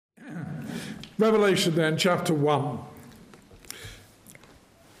Revelation then, chapter 1.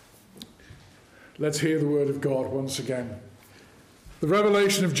 Let's hear the word of God once again. The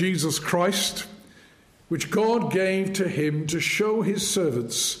revelation of Jesus Christ, which God gave to him to show his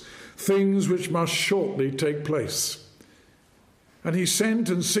servants things which must shortly take place. And he sent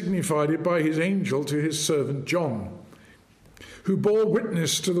and signified it by his angel to his servant John, who bore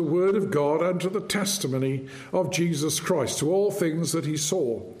witness to the word of God and to the testimony of Jesus Christ, to all things that he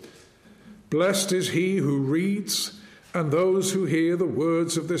saw. Blessed is he who reads and those who hear the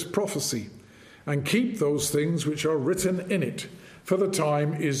words of this prophecy, and keep those things which are written in it, for the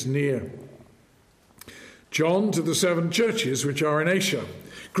time is near. John, to the 7 churches which are in Asia,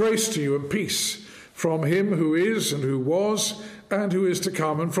 grace to you and peace from him who is and who was and who is to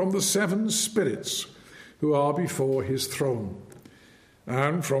come, and from the 7 spirits who are before his throne,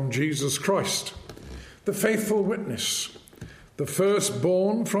 and from Jesus Christ, the faithful witness, the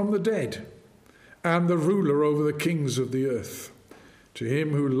firstborn from the dead, and the ruler over the kings of the earth. To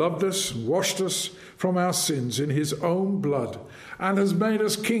him who loved us and washed us from our sins in his own blood, and has made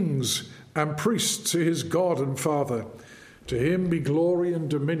us kings and priests to his God and Father, to him be glory and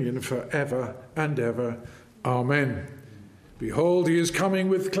dominion forever and ever. Amen. Behold, he is coming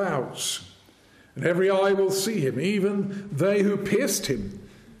with clouds, and every eye will see him, even they who pierced him,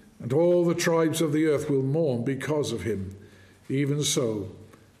 and all the tribes of the earth will mourn because of him. Even so,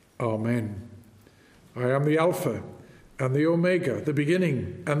 Amen. I am the Alpha and the Omega, the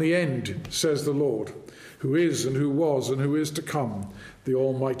beginning and the end, says the Lord, who is and who was and who is to come, the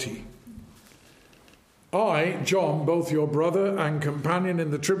Almighty. I, John, both your brother and companion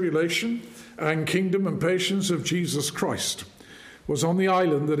in the tribulation and kingdom and patience of Jesus Christ, was on the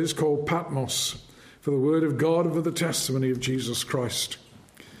island that is called Patmos, for the word of God and for the testimony of Jesus Christ.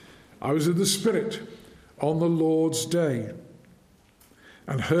 I was in the Spirit on the Lord's day,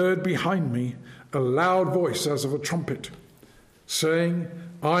 and heard behind me a loud voice as of a trumpet, saying,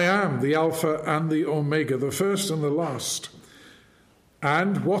 I am the Alpha and the Omega, the first and the last.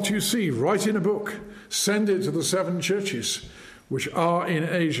 And what you see, write in a book, send it to the 7 churches which are in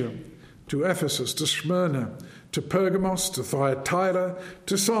Asia, to Ephesus, to Smyrna, to Pergamos, to Thyatira,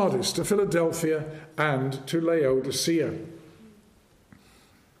 to Sardis, to Philadelphia, and to Laodicea.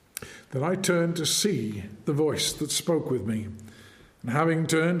 Then I turned to see the voice that spoke with me. And having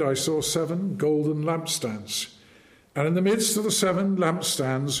turned, I saw 7 golden lampstands, and in the midst of the 7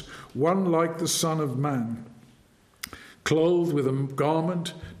 lampstands, one like the Son of Man, clothed with a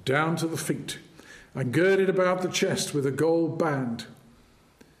garment down to the feet, and girded about the chest with a gold band.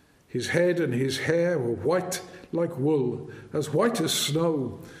 His head and his hair were white like wool, as white as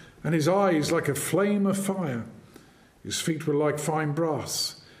snow, and his eyes like a flame of fire. His feet were like fine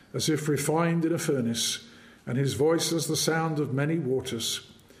brass, as if refined in a furnace, and his voice as the sound of many waters.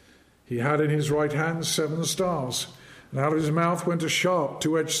 He had in his right hand 7 stars, and out of his mouth went a sharp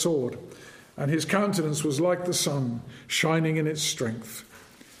 2-edged sword, and his countenance was like the sun, shining in its strength.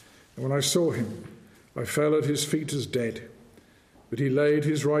 And when I saw him, I fell at his feet as dead. But he laid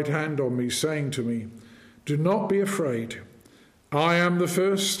his right hand on me, saying to me, Do not be afraid. I am the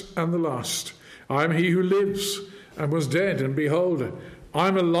first and the last. I am he who lives and was dead, and behold, I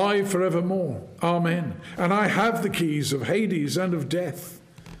am alive forevermore. Amen. And I have the keys of Hades and of death.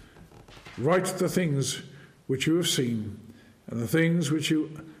 Write the things which you have seen, and the things which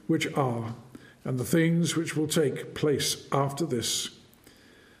are, and the things which will take place after this.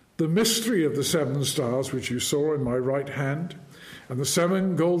 The mystery of the 7 stars which you saw in my right hand, and the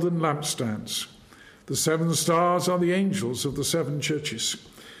 7 golden lampstands. The 7 stars are the angels of the 7 churches,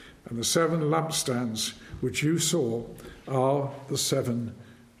 and the 7 lampstands which you saw are the 7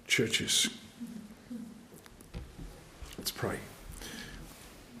 churches. Let's pray.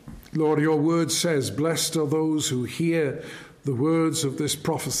 Lord, your word says, Blessed are those who hear the words of this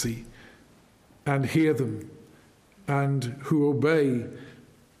prophecy and hear them, and who obey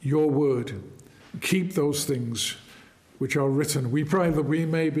your word. Keep those things which are written. We pray that we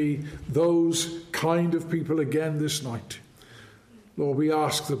may be those kind of people again this night. Lord, we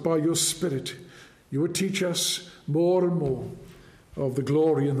ask that by your Spirit you would teach us more and more of the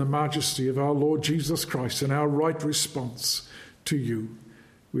glory and the majesty of our Lord Jesus Christ and our right response to you.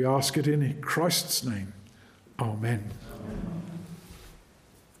 We ask it in Christ's name. Amen.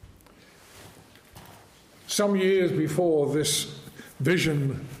 Some years before this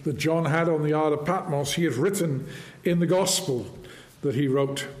vision that John had on the Isle of Patmos, he had written in the Gospel that he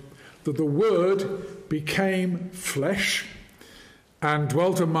wrote that the Word became flesh and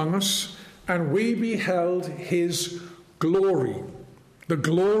dwelt among us, and we beheld his glory, the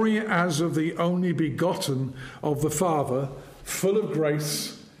glory as of the only begotten of the Father, full of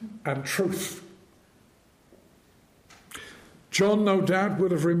grace and truth. John, no doubt,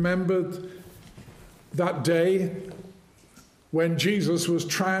 would have remembered that day when Jesus was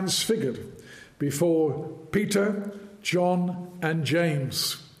transfigured before Peter, John, and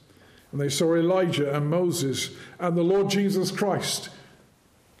James. And they saw Elijah and Moses and the Lord Jesus Christ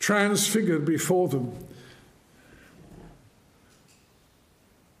transfigured before them.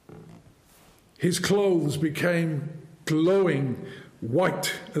 His clothes became glowing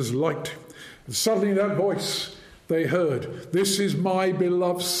white as light. And suddenly that voice they heard, "This is my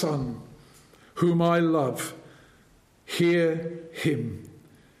beloved Son, whom I love. Hear him."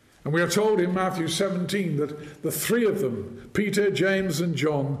 And we are told in Matthew 17 that the three of them, Peter, James, and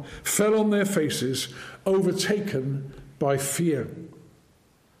John, fell on their faces, overtaken by fear.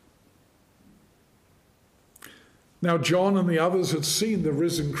 Now, John and the others had seen the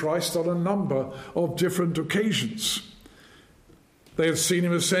risen Christ on a number of different occasions. They had seen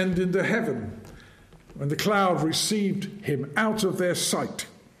him ascend into heaven when the cloud received him out of their sight.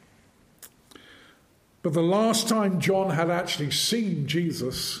 But the last time John had actually seen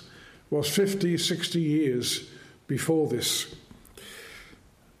Jesus was 50, 60 years before this.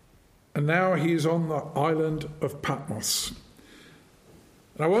 And now he is on the island of Patmos.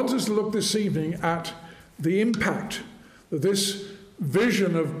 And I want us to look this evening at the impact that this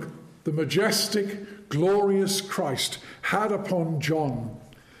vision of the majestic, glorious Christ had upon John,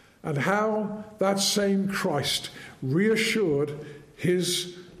 and how that same Christ reassured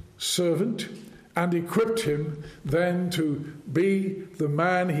his servant and equipped him then to be the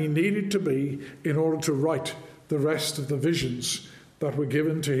man he needed to be in order to write the rest of the visions that were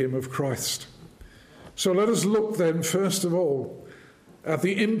given to him of Christ. So let us look then, first of all, at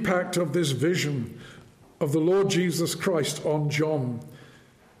the impact of this vision of the Lord Jesus Christ on John.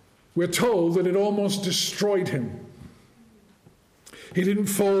 We're told that it almost destroyed him. He didn't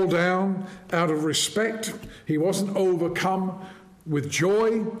fall down out of respect. He wasn't overcome with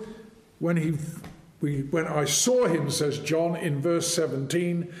joy. When I saw him, says John in verse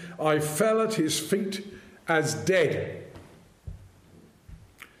 17, I fell at his feet as dead.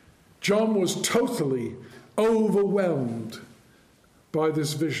 John was totally overwhelmed by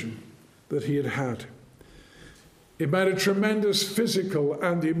this vision that he had had. It made a tremendous physical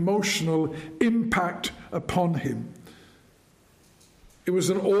and emotional impact upon him. It was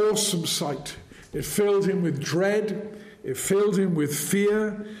an awesome sight. It filled him with dread. It filled him with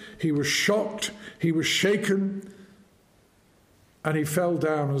fear. He was shocked. He was shaken. And he fell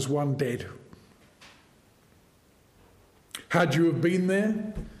down as one dead. Had you have been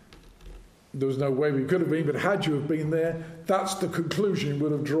there, there was no way we could have been, but had you have been there, that's the conclusion you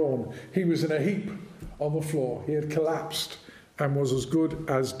would have drawn. He was in a heap on the floor. He had collapsed and was as good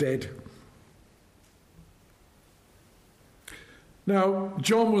as dead. Now,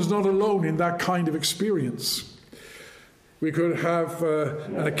 John was not alone in that kind of experience. We could have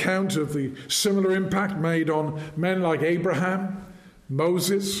an account of the similar impact made on men like Abraham,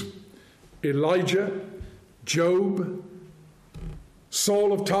 Moses, Elijah, Job,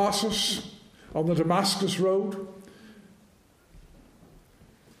 Saul of Tarsus on the Damascus Road.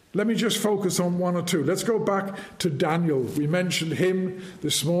 Let me just focus on one or two. Let's go back to Daniel. We mentioned him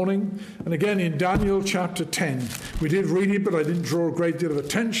this morning. And again, in Daniel chapter 10, we did read it, but I didn't draw a great deal of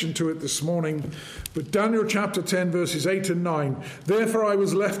attention to it this morning. But Daniel chapter 10, verses 8 and 9. Therefore I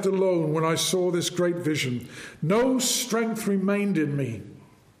was left alone when I saw this great vision. No strength remained in me,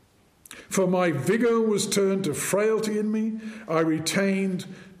 for my vigor was turned to frailty in me. I retained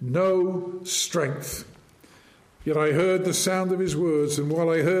no strength. Yet I heard the sound of his words, and while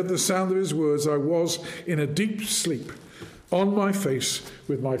I heard the sound of his words, I was in a deep sleep, on my face,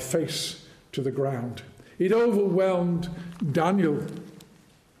 with my face to the ground. It overwhelmed Daniel.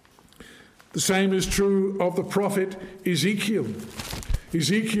 The same is true of the prophet Ezekiel.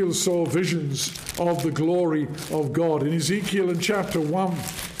 Ezekiel saw visions of the glory of God. In Ezekiel in chapter 1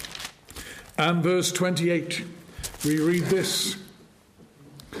 and verse 28, we read this.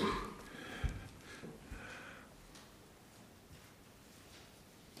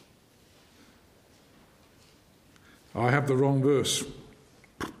 I have the wrong verse.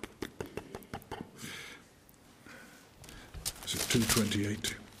 Is it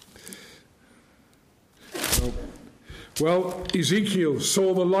 2:28? No. Well, Ezekiel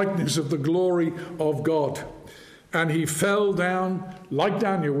saw the likeness of the glory of God, and he fell down like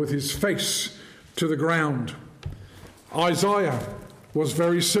Daniel with his face to the ground. Isaiah was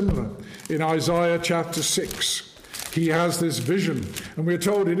very similar. In Isaiah chapter 6, he has this vision, and we're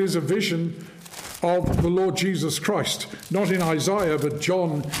told it is a vision of the Lord Jesus Christ. Not in Isaiah, but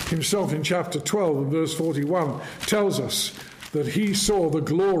John himself in chapter 12 and verse 41 tells us that he saw the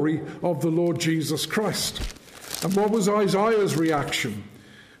glory of the Lord Jesus Christ. And what was Isaiah's reaction?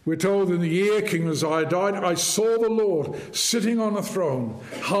 We're told in the year King Uzziah died, I saw the Lord sitting on a throne,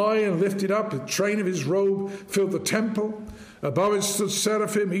 high and lifted up. The train of his robe filled the temple. Above it stood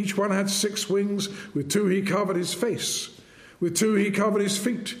seraphim. Each one had 6 wings. With 2 he covered his face. With 2 he covered his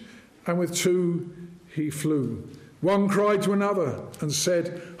feet. And with 2 he flew. One cried to another and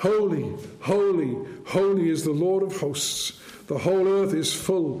said, Holy, holy, holy is the Lord of hosts. The whole earth is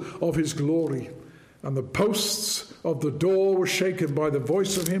full of his glory. And the posts of the door were shaken by the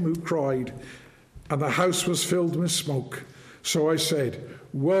voice of him who cried, and the house was filled with smoke. So I said,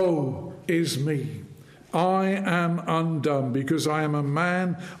 Woe is me! I am undone, because I am a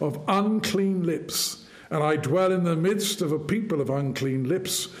man of unclean lips, and I dwell in the midst of a people of unclean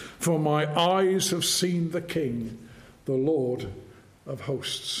lips, for my eyes have seen the King, the Lord of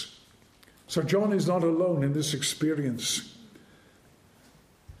hosts. So John is not alone in this experience.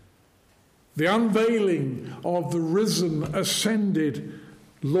 The unveiling of the risen, ascended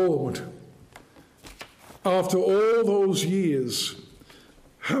Lord. After all those years,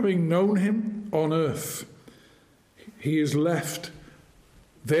 having known him on earth, he is left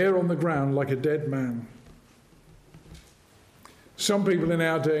there on the ground like a dead man. Some people in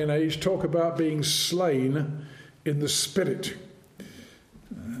our day and age talk about being slain in the spirit.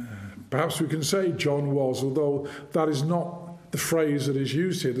 Perhaps we can say John was, although that is not the phrase that is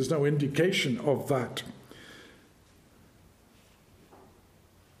used here. There's no indication of that.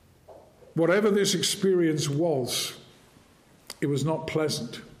 Whatever this experience was, it was not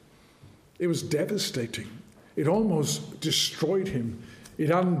pleasant. It was devastating. It almost destroyed him. It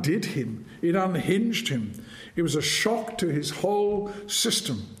undid him. It unhinged him. It was a shock to his whole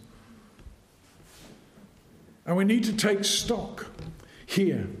system. And we need to take stock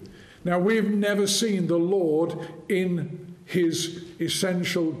here. Now, we've never seen the Lord in his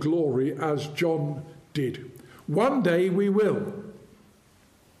essential glory as John did. One day we will.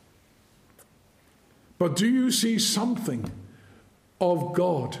 But do you see something of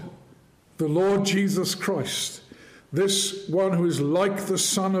God, the Lord Jesus Christ, this one who is like the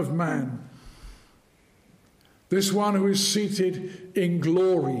Son of Man, this one who is seated in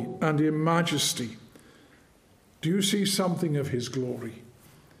glory and in majesty? Do you see something of his glory?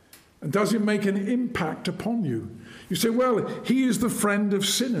 And does it make an impact upon you? You say, well, he is the friend of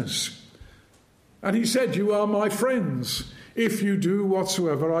sinners. And he said, you are my friends if you do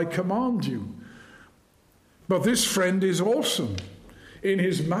whatsoever I command you. But this friend is awesome in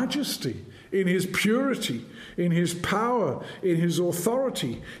his majesty, in his purity, in his power, in his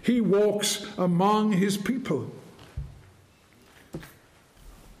authority. He walks among his people.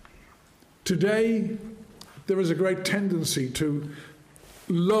 Today, there is a great tendency to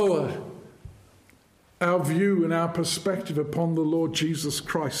lower our view and our perspective upon the Lord Jesus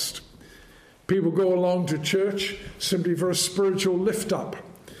Christ. People go along to church simply for a spiritual lift-up,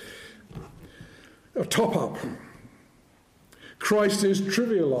 a top-up. Christ is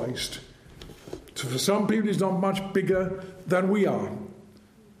trivialized. So for some people, he's not much bigger than we are.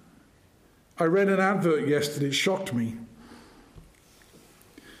 I read an advert yesterday, it shocked me.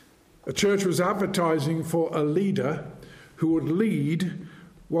 A church was advertising for a leader who would lead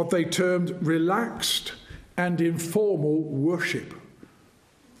what they termed relaxed and informal worship.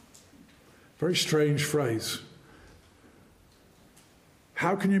 Very strange phrase.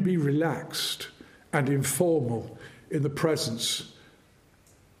 How can you be relaxed and informal in the presence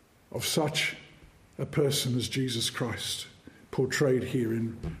of such a person as Jesus Christ, portrayed here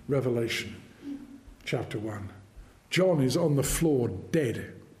in Revelation chapter 1? John is on the floor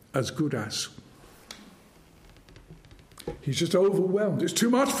dead, as good as. He's just overwhelmed. It's too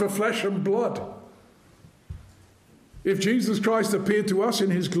much for flesh and blood. If Jesus Christ appeared to us in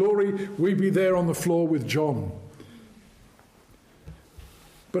his glory, we'd be there on the floor with John.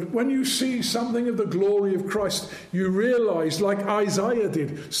 But when you see something of the glory of Christ, you realize, like Isaiah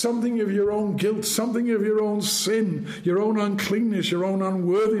did, something of your own guilt, something of your own sin, your own uncleanness, your own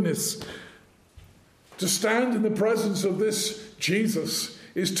unworthiness. To stand in the presence of this Jesus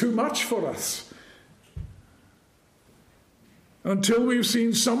is too much for us. Until we've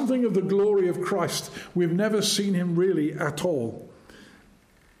seen something of the glory of Christ, we've never seen him really at all.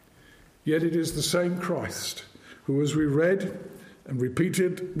 Yet it is the same Christ who, as we read and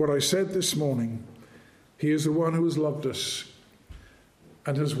repeated what I said this morning, he is the one who has loved us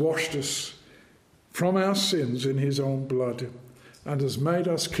and has washed us from our sins in his own blood and has made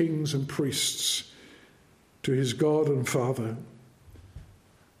us kings and priests to his God and Father.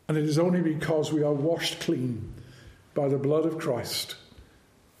 And it is only because we are washed clean by the blood of Christ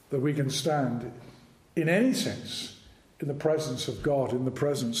that we can stand, in any sense, in the presence of God, in the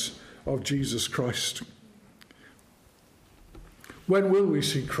presence of Jesus Christ. When will we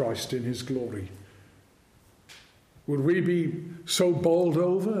see Christ in his glory? Would we be so bowled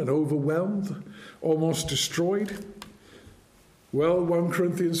over and overwhelmed, almost destroyed? Well, 1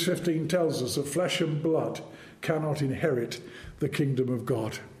 Corinthians 15 tells us that flesh and blood cannot inherit the kingdom of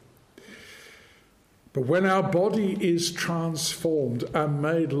God. But when our body is transformed and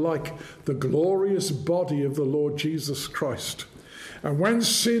made like the glorious body of the Lord Jesus Christ, and when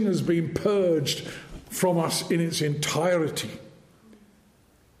sin has been purged from us in its entirety,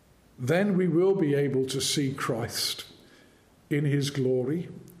 then we will be able to see Christ in his glory.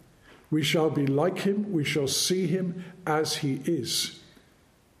 We shall be like him. We shall see him as he is.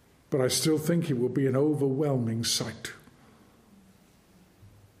 But I still think it will be an overwhelming sight.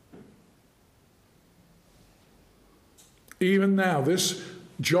 Even now, this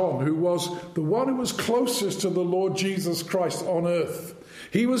John, who was the one who was closest to the Lord Jesus Christ on earth,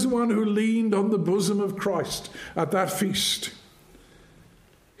 he was the one who leaned on the bosom of Christ at that feast.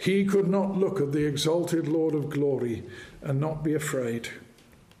 He could not look at the exalted Lord of glory and not be afraid.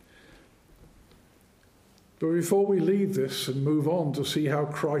 But before we leave this and move on to see how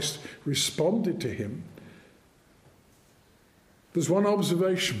Christ responded to him, there's one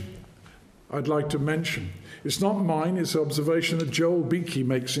observation I'd like to mention. It's not mine, it's an observation that Joel Beakey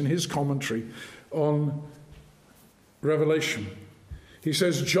makes in his commentary on Revelation. He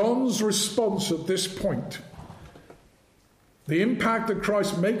says, John's response at this point, the impact that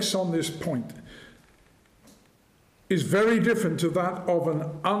Christ makes on this point, is very different to that of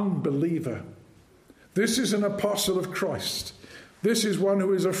an unbeliever. This is an apostle of Christ. This is one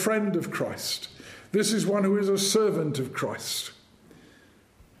who is a friend of Christ. This is one who is a servant of Christ.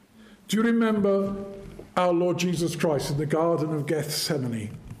 Do you remember our Lord Jesus Christ in the Garden of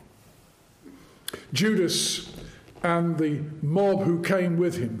Gethsemane? Judas and the mob who came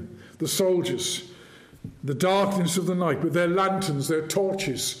with him, the soldiers, the darkness of the night with their lanterns, their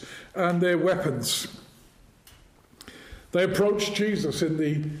torches, and their weapons. They approached Jesus in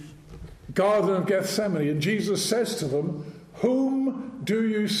the Garden of Gethsemane, and Jesus says to them, "Whom do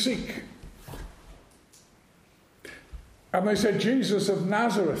you seek?" And they said, "Jesus of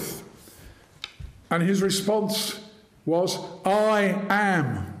Nazareth." And his response was, "I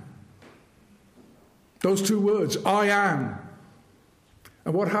am." Those two words, "I am."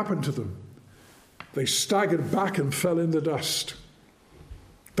 And what happened to them? They staggered back and fell in the dust.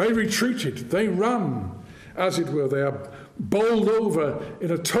 They retreated. They run, as it were. They are bowled over in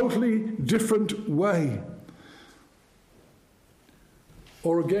a totally different way.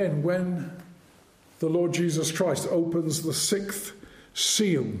 Or again, when the Lord Jesus Christ opens the sixth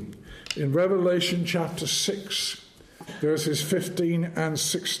seal in Revelation chapter 6, verses 15 and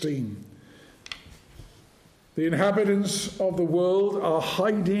 16. The inhabitants of the world are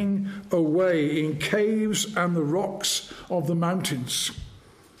hiding away in caves and the rocks of the mountains.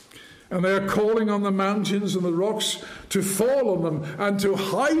 And they are calling on the mountains and the rocks to fall on them and to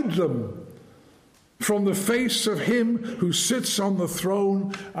hide them from the face of him who sits on the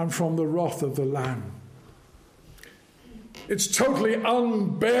throne and from the wrath of the Lamb. It's totally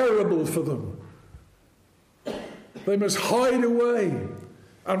unbearable for them. They must hide away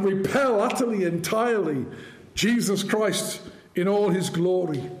and repel utterly, entirely Jesus Christ in all his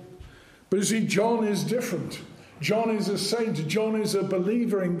glory. But you see, John is different. John is a saint. John is a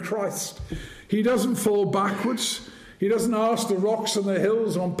believer in Christ. He doesn't fall backwards. He doesn't ask the rocks and the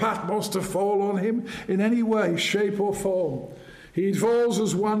hills on Patmos to fall on him in any way, shape or form. He falls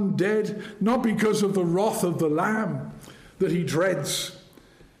as one dead, not because of the wrath of the Lamb that he dreads.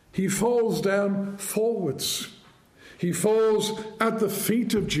 He falls down forwards. He falls at the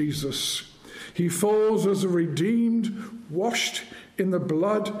feet of Jesus. He falls as a redeemed, washed in the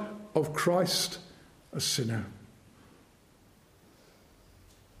blood of Christ, a sinner.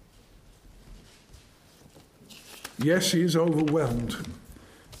 Yes, he is overwhelmed,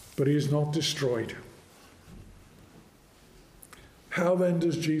 but he is not destroyed. How then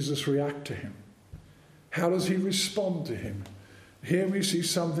does Jesus react to him? How does he respond to him? Here we see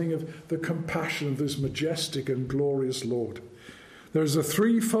something of the compassion of this majestic and glorious Lord. There's a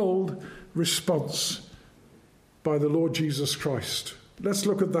threefold response by the Lord Jesus Christ. Let's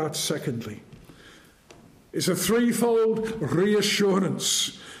look at that secondly. It's a threefold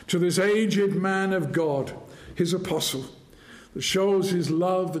reassurance to this aged man of God, his apostle, that shows his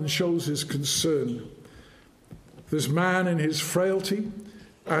love and shows his concern. This man in his frailty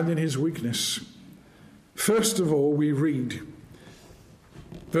and in his weakness. First of all, we read,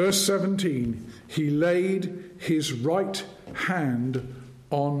 verse 17, he laid his right hand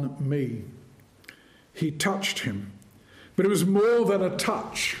on me. He touched him. But it was more than a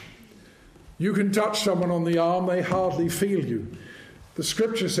touch. You can touch someone on the arm, they hardly feel you. The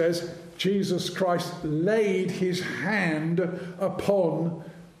scripture says Jesus Christ laid his hand upon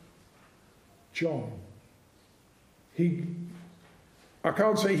John. I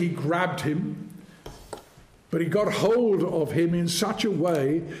can't say he grabbed him, but he got hold of him in such a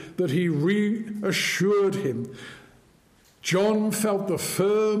way that he reassured him. John felt the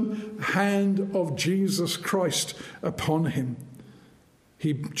firm hand of Jesus Christ upon him.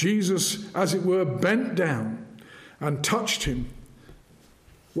 Jesus, as it were, bent down and touched him.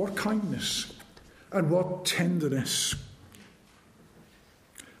 What kindness and what tenderness.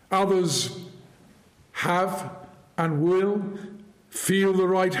 Others have and will feel the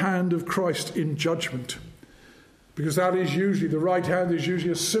right hand of Christ in judgment, because that is usually, the right hand is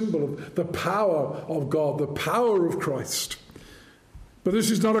usually a symbol of the power of God, the power of Christ. But this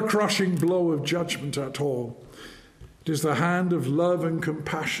is not a crushing blow of judgment at all. It is the hand of love and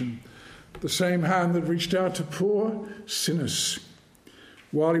compassion, the same hand that reached out to poor sinners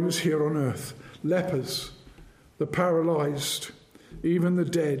while he was here on earth, lepers, the paralyzed, even the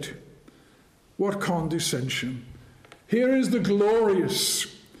dead. What condescension. Here is the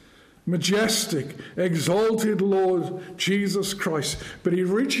glorious, majestic, exalted Lord Jesus Christ, but he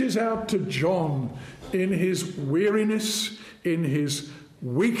reaches out to John in his weariness, in his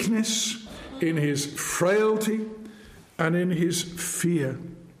weakness, in his frailty, and in his fear.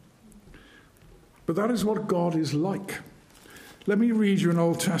 But that is what God is like. Let me read you an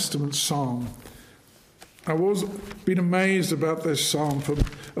Old Testament psalm. I've always been amazed about this psalm for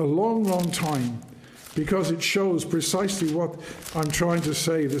a long, long time, because it shows precisely what I'm trying to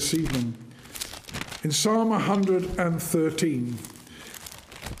say this evening. In Psalm 113,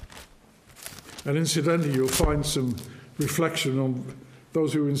 and incidentally, you'll find some reflection on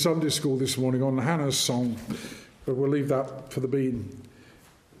those who were in Sunday school this morning on Hannah's song, but we'll leave that for the bean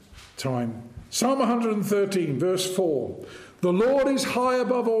time. Psalm 113, verse 4. The Lord is high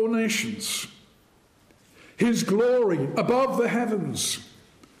above all nations, his glory above the heavens.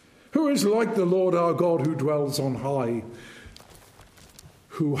 Who is like the Lord our God, who dwells on high,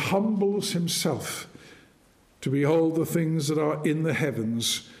 who humbles himself to behold the things that are in the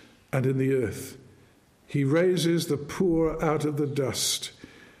heavens and in the earth? He raises the poor out of the dust.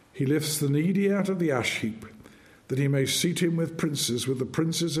 He lifts the needy out of the ash heap, that he may seat him with princes, with the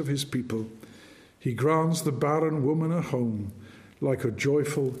princes of his people. He grants the barren woman a home, like a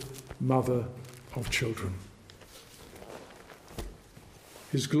joyful mother of children.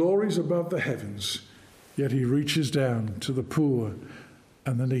 His glory is above the heavens, yet he reaches down to the poor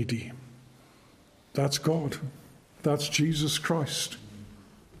and the needy. That's God. That's Jesus Christ.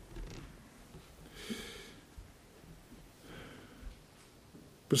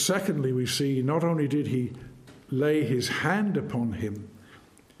 But secondly, we see not only did he lay his hand upon him,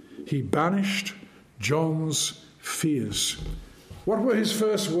 he banished John's fears. What were his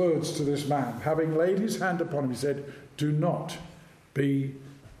first words to this man? Having laid his hand upon him, he said, "Do not be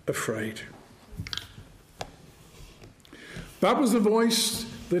afraid." That was the voice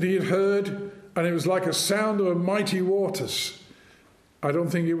that he had heard, and it was like a sound of mighty waters. I don't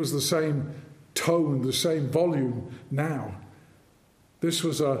think it was the same tone, the same volume now. This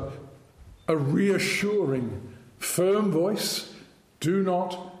was a reassuring, firm voice. Do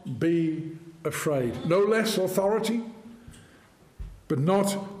not be afraid. No less authority, but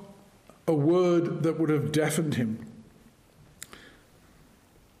not a word that would have deafened him.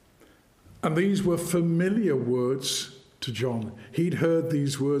 And these were familiar words to John. He'd heard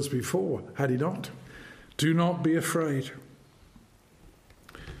these words before, had he not? Do not be afraid.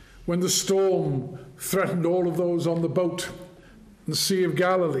 When the storm threatened all of those on the boat in the Sea of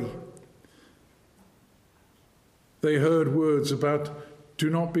Galilee, they heard words about do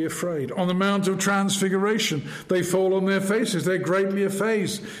not be afraid. On the Mount of Transfiguration, they fall on their faces. They're greatly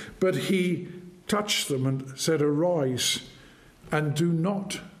afazed. But he touched them and said, "Arise and do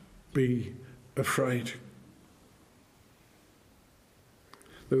not be afraid."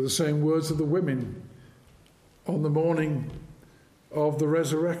 They were the same words of the women on the morning of the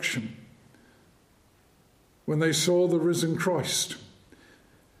resurrection, when they saw the risen Christ.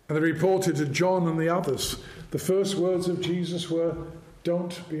 And they reported to John and the others. The first words of Jesus were,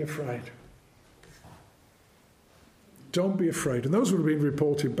 "Don't be afraid." Don't be afraid. And those would have been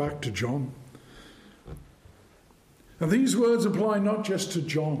reported back to John. And these words apply not just to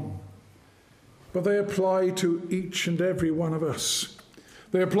John, but they apply to each and every one of us.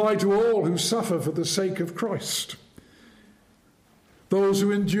 They apply to all who suffer for the sake of Christ. Those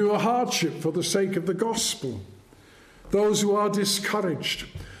who endure hardship for the sake of the gospel. Those who are discouraged.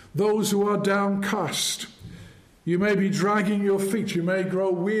 Those who are downcast. You may be dragging your feet. You may grow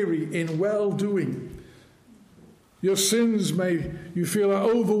weary in well-doing. Your sins you feel are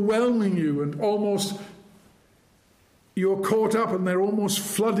overwhelming you, and almost you're caught up and they're almost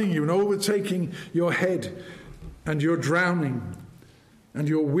flooding you and overtaking your head, and you're drowning and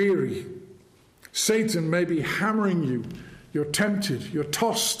you're weary. Satan may be hammering you. You're tempted. You're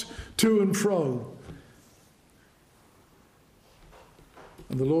tossed to and fro.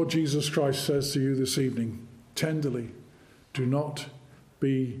 And the Lord Jesus Christ says to you this evening, tenderly, do not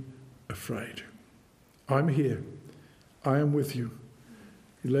be afraid. I'm here. I am with you.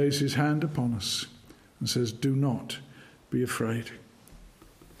 He lays his hand upon us and says, do not be afraid.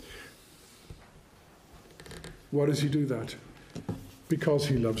 Why does he do that? Because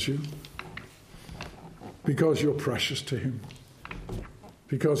he loves you. Because you're precious to him.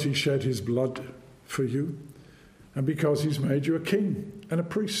 Because he shed his blood for you. And because he's made you a king and a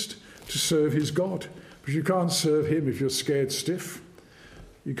priest to serve his God. But you can't serve him if you're scared stiff.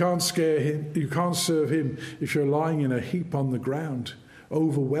 You can't serve him if you're lying in a heap on the ground,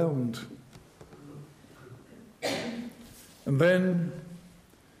 overwhelmed. And then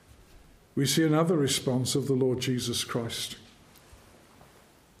we see another response of the Lord Jesus Christ.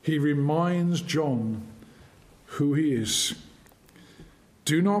 He reminds John who he is.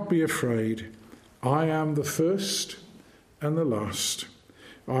 Do not be afraid. I am the first and the last.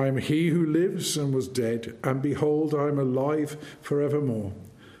 I am he who lives and was dead, and behold, I am alive forevermore.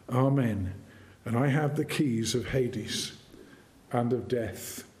 Amen. And I have the keys of Hades and of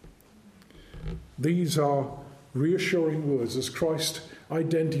death. These are reassuring words as Christ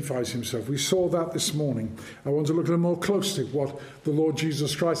identifies himself. We saw that this morning. I want to look a little more closely at what the Lord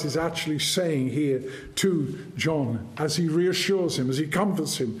Jesus Christ is actually saying here to John as he reassures him, as he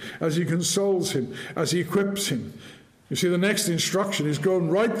comforts him, as he consoles him, as he equips him. You see, the next instruction is go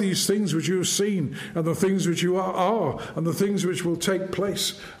and write these things which you have seen, and the things which you are, and the things which will take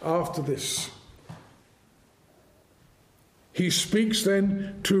place after this. He speaks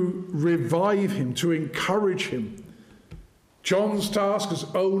then to revive him, to encourage him. John's task has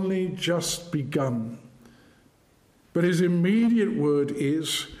only just begun. But his immediate word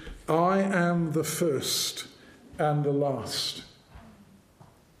is, I am the first and the last.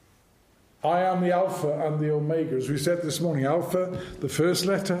 I am the Alpha and the Omega. As we said this morning, Alpha, the first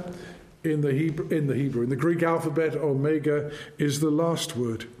letter in the Hebrew. In the Greek alphabet, Omega is the last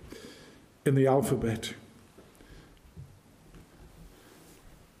word in the alphabet.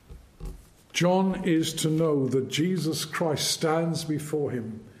 John is to know that Jesus Christ stands before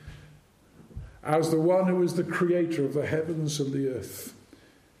him as the one who is the creator of the heavens and the earth.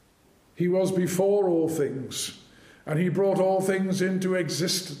 He was before all things, and he brought all things into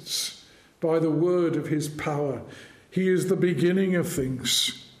existence by the word of his power. He is the beginning of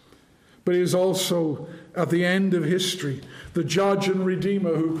things, but he is also, at the end of history, the judge and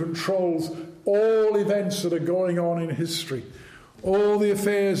redeemer who controls all events that are going on in history, all the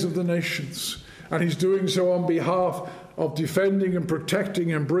affairs of the nations. And he's doing so on behalf of defending and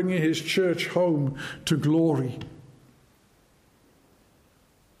protecting and bringing his church home to glory.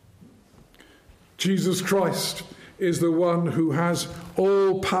 Jesus Christ is the one who has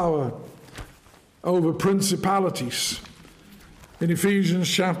all power over principalities. In Ephesians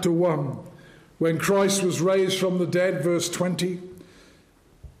chapter 1, when Christ was raised from the dead, verse 20,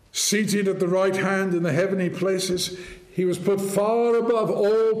 seated at the right hand in the heavenly places, he was put far above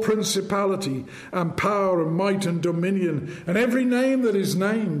all principality and power and might and dominion and every name that is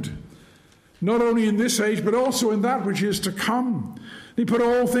named, not only in this age but also in that which is to come. He put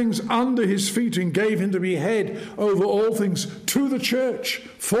all things under his feet and gave him to be head over all things to the church,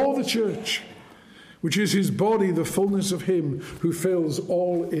 for the church, which is his body, the fullness of him who fills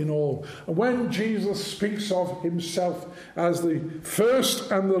all in all. And when Jesus speaks of himself as the first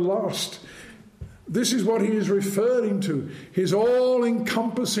and the last, this is what he is referring to, his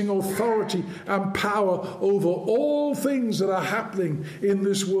all-encompassing authority and power over all things that are happening in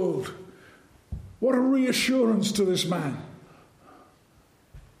this world. What a reassurance to this man.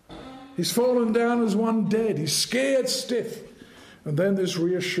 He's fallen down as one dead. He's scared stiff. And then this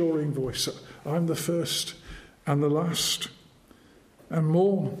reassuring voice, I'm the first and the last. And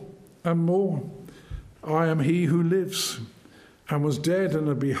more and more. I am he who lives and was dead,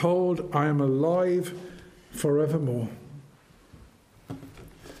 and behold, I am alive forevermore.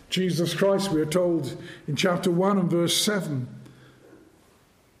 Jesus Christ, we are told in chapter 1 and verse 7,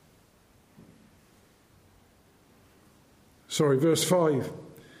 verse 5,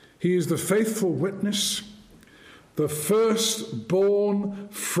 he is the faithful witness, the firstborn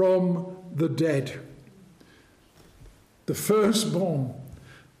from the dead. The firstborn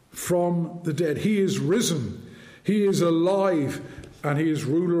from the dead. He is risen. He is alive, and he is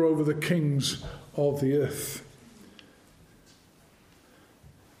ruler over the kings of the earth.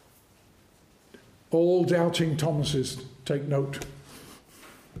 All doubting Thomases, take note.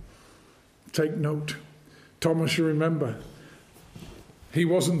 Take note. Thomas, you remember, he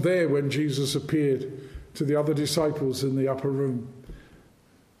wasn't there when Jesus appeared to the other disciples in the upper room.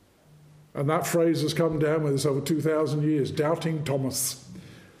 And that phrase has come down with us over 2,000 years, doubting Thomas.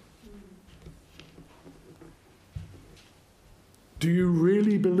 Do you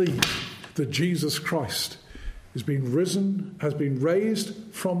really believe that Jesus Christ has been raised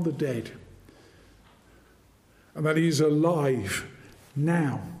from the dead, and that he's alive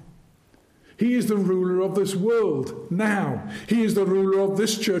now? He is the ruler of this world now. He is the ruler of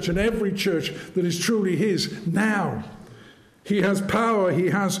this church and every church that is truly his now. He has power.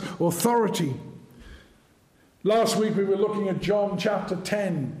 He has authority. Last week we were looking at John chapter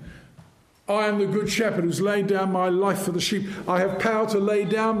 10. I am the good shepherd who's laid down my life for the sheep. I have power to lay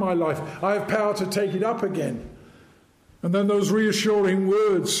down my life. I have power to take it up again. And then those reassuring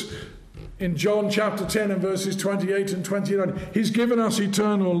words in John chapter 10 and verses 28 and 29. He's given us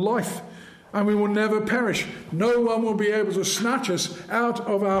eternal life, and we will never perish. No one will be able to snatch us out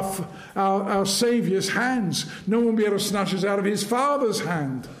of our Saviour's hands. No one will be able to snatch us out of his Father's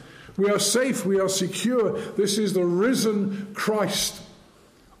hand. We are safe. We are secure. This is the risen Christ.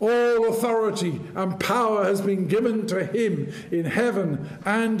 All authority and power has been given to him in heaven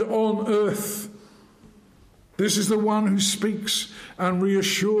and on earth. This is the one who speaks and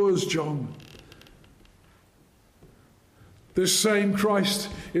reassures John. This same Christ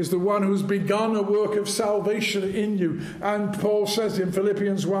is the one who's begun a work of salvation in you. And Paul says in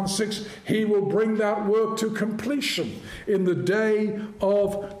Philippians 1:6, he will bring that work to completion in the day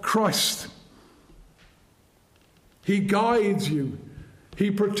of Christ. He guides you. He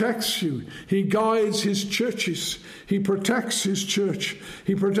protects you. He guides his churches. He protects his church.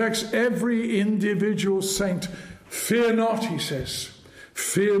 He protects every individual saint. Fear not, he says.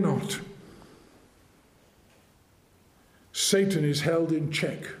 Fear not. Satan is held in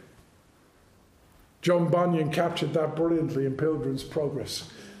check. John Bunyan captured that brilliantly in Pilgrim's Progress.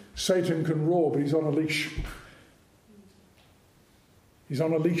 Satan can roar, but he's on a leash. He's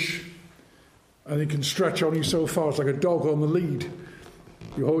on a leash. And he can stretch only so far. It's like a dog on the lead.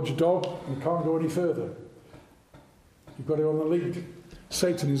 You hold your dog, and you can't go any further. You've got it on the lead.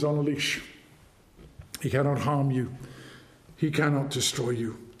 Satan is on a leash. He cannot harm you. He cannot destroy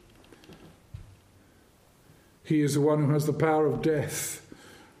you. He is the one who has the power of death.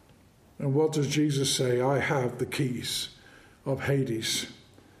 And what does Jesus say? I have the keys of Hades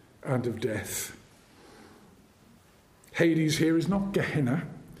and of death. Hades here is not Gehenna.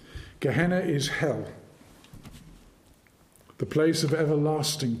 Gehenna is hell, the place of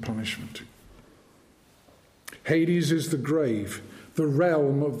everlasting punishment. Hades is the grave, the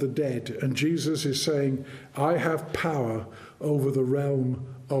realm of the dead. And Jesus is saying, I have power over the realm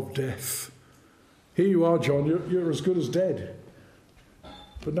of death. Here you are, John, you're as good as dead.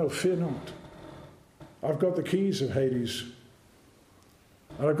 But no, fear not. I've got the keys of Hades.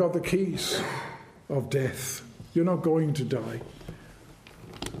 And I've got the keys of death. You're not going to die.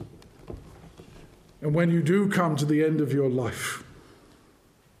 And when you do come to the end of your life,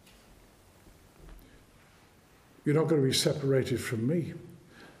 you're not going to be separated from me.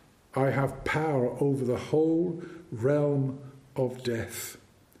 I have power over the whole realm of death.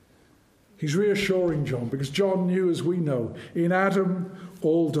 He's reassuring John, because John knew, as we know, in Adam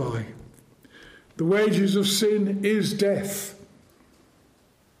all die. The wages of sin is death.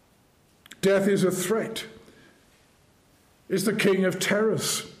 Death is a threat. It's the king of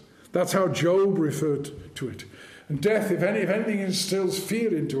terrors. That's how Job referred to it. And death, if anything instills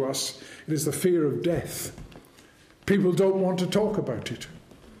fear into us, it is the fear of death. People don't want to talk about it.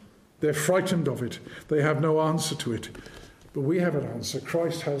 They're frightened of it. They have no answer to it. But we have an answer.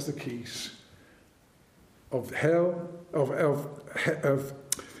 Christ has the keys of hell, of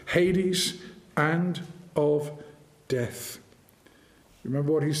Hades, and of death.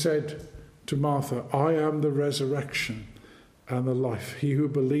 Remember what he said to Martha, I am the resurrection and the life. He who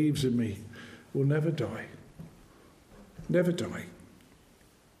believes in me will never die. Never die.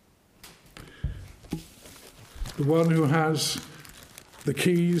 The one who has the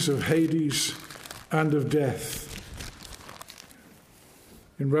keys of Hades and of death.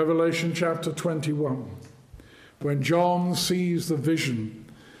 In Revelation chapter 21, when John sees the vision,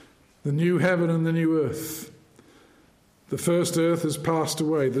 the new heaven and the new earth, the first earth has passed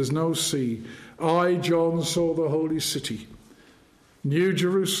away, there's no sea. I, John, saw the holy city, New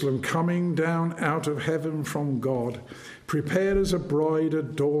Jerusalem, coming down out of heaven from God, prepared as a bride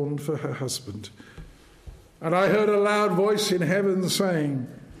adorned for her husband. And I heard a loud voice in heaven saying,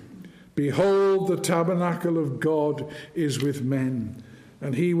 Behold, the tabernacle of God is with men,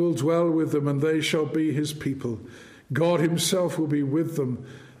 and he will dwell with them, and they shall be his people. God himself will be with them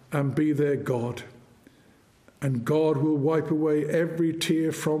and be their God. And God will wipe away every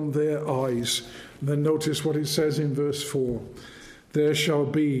tear from their eyes. And then notice what it says in verse 4. There shall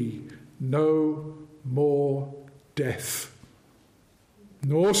be no more death,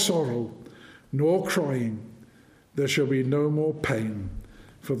 nor sorrow, nor crying. There shall be no more pain,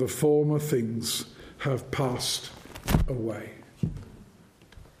 for the former things have passed away.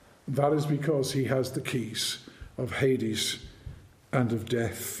 That is because he has the keys of Hades and of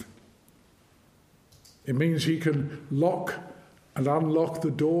death. It means he can lock and unlock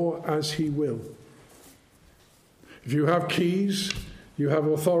the door as he will. If you have keys, you have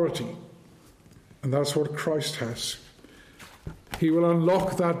authority. And that's what Christ has. He will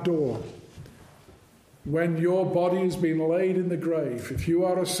unlock that door. When your body has been laid in the grave, if you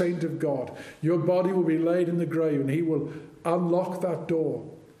are a saint of God, your body will be laid in the grave, and he will unlock that door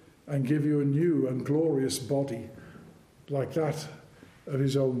and give you a new and glorious body like that of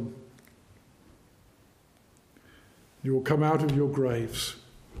his own. You will come out of your graves,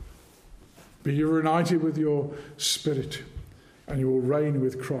 be united with your spirit, and you will reign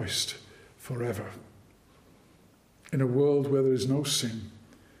with Christ forever in a world where there is no sin,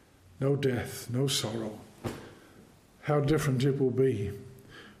 no death, no sorrow. How different it will be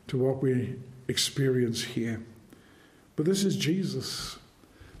to what we experience here. But this is Jesus.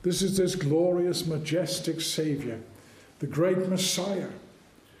 This is this glorious, majestic Saviour, the great Messiah,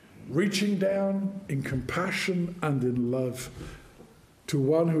 reaching down in compassion and in love to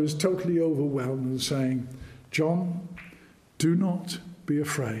one who is totally overwhelmed and saying, John, do not be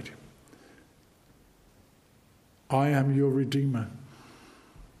afraid. I am your Redeemer.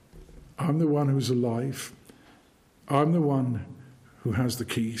 I'm the one who's alive. I'm the one who has the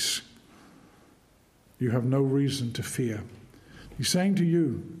keys. You have no reason to fear. He's saying to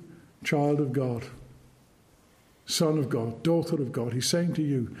you, child of God, son of God, daughter of God, he's saying to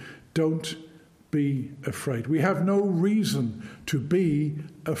you, don't be afraid. We have no reason to be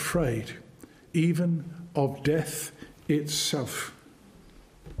afraid, even of death itself.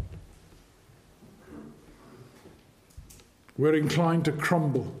 We're inclined to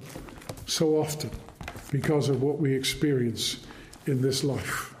crumble so often because of what we experience in this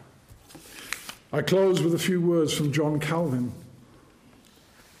life. I close with a few words from John Calvin.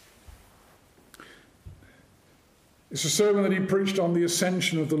 It's a sermon that he preached on the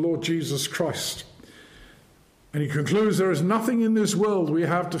ascension of the Lord Jesus Christ. And he concludes, there is nothing in this world we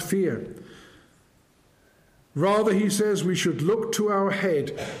have to fear. Rather, he says, we should look to our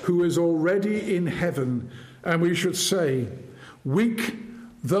head who is already in heaven, and we should say, weak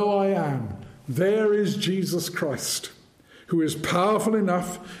though I am, there is Jesus Christ, who is powerful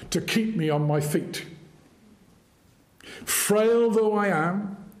enough to keep me on my feet. Frail though I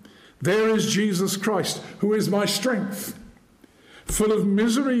am, there is Jesus Christ, who is my strength. Full of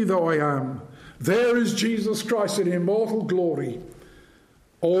misery though I am, there is Jesus Christ in immortal glory.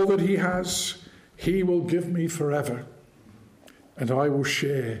 All that he has, he will give me forever, and I will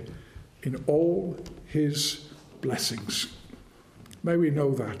share in all his blessings. May we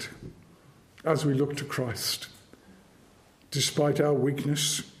know that as we look to Christ, despite our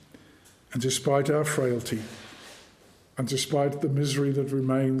weakness and despite our frailty, and despite the misery that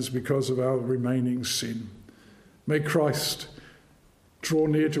remains because of our remaining sin. May Christ draw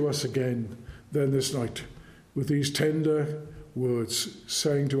near to us again then this night with these tender words,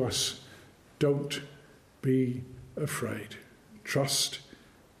 saying to us, don't be afraid. Trust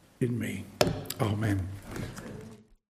in me. Amen.